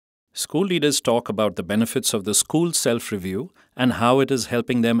School leaders talk about the benefits of the school self-review and how it is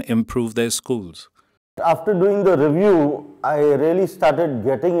helping them improve their schools. After doing the review, I really started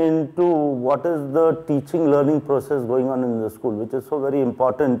getting into what is the teaching learning process going on in the school, which is so very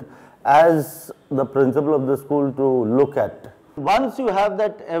important as the principal of the school to look at. Once you have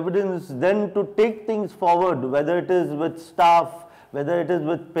that evidence, then to take things forward, whether it is with staff, whether it is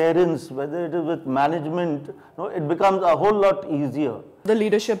with parents, whether it is with management, it becomes a whole lot easier. The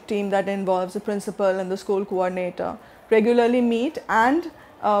leadership team that involves the principal and the school coordinator regularly meet, and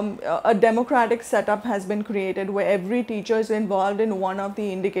a democratic setup has been created where every teacher is involved in one of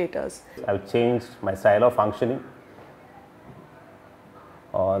the indicators. I've changed my style of functioning,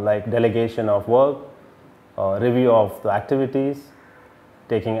 like delegation of work, review of the activities,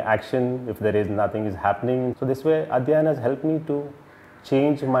 taking action if there is nothing is happening. So this way Adhyayan has helped me to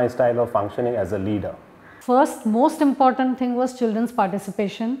change my style of functioning as a leader. First, most important thing was children's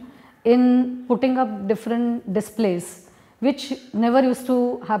participation in putting up different displays, which never used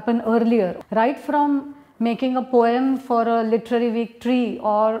to happen earlier. Right from making a poem for a literary week tree,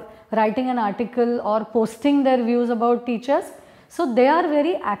 or writing an article, or posting their views about teachers. So they are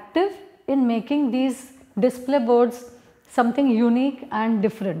very active in making these display boards something unique and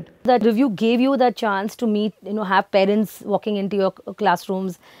different. That review gave you the chance to meet, have parents walking into your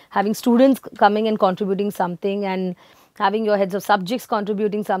classrooms, having students coming and contributing something, and having your heads of subjects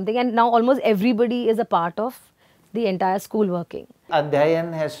contributing something, and now almost everybody is a part of the entire school working.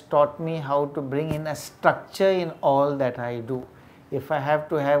 Adhyayan has taught me how to bring in a structure in all that I do. If I have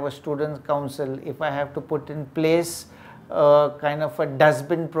to have a students' council, if I have to put in place a kind of a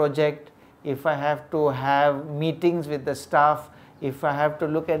dustbin project, if I have to have meetings with the staff, if I have to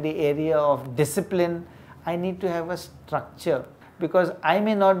look at the area of discipline, I need to have a structure, because I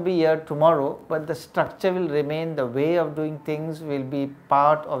may not be here tomorrow, but the structure will remain, the way of doing things will be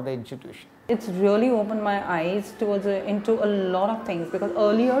part of the institution. It's really opened my eyes towards into a lot of things, because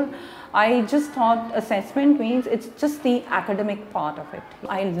earlier I just thought assessment means it's just the academic part of it.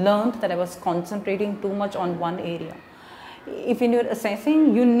 I learned that I was concentrating too much on one area. If you're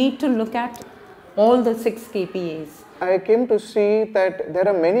assessing, you need to look at all the 6 KPAs. I came to see that there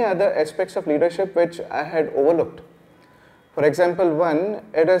are many other aspects of leadership which I had overlooked. For example, one,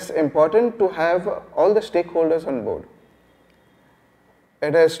 it is important to have all the stakeholders on board.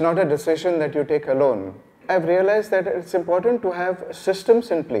 It is not a decision that you take alone. I've realized that it's important to have systems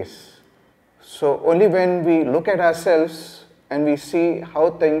in place. So only when we look at ourselves and we see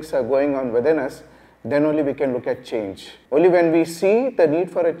how things are going on within us, then only we can look at change. Only when we see the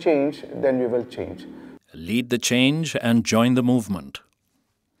need for a change, then we will change. Lead the change and join the movement.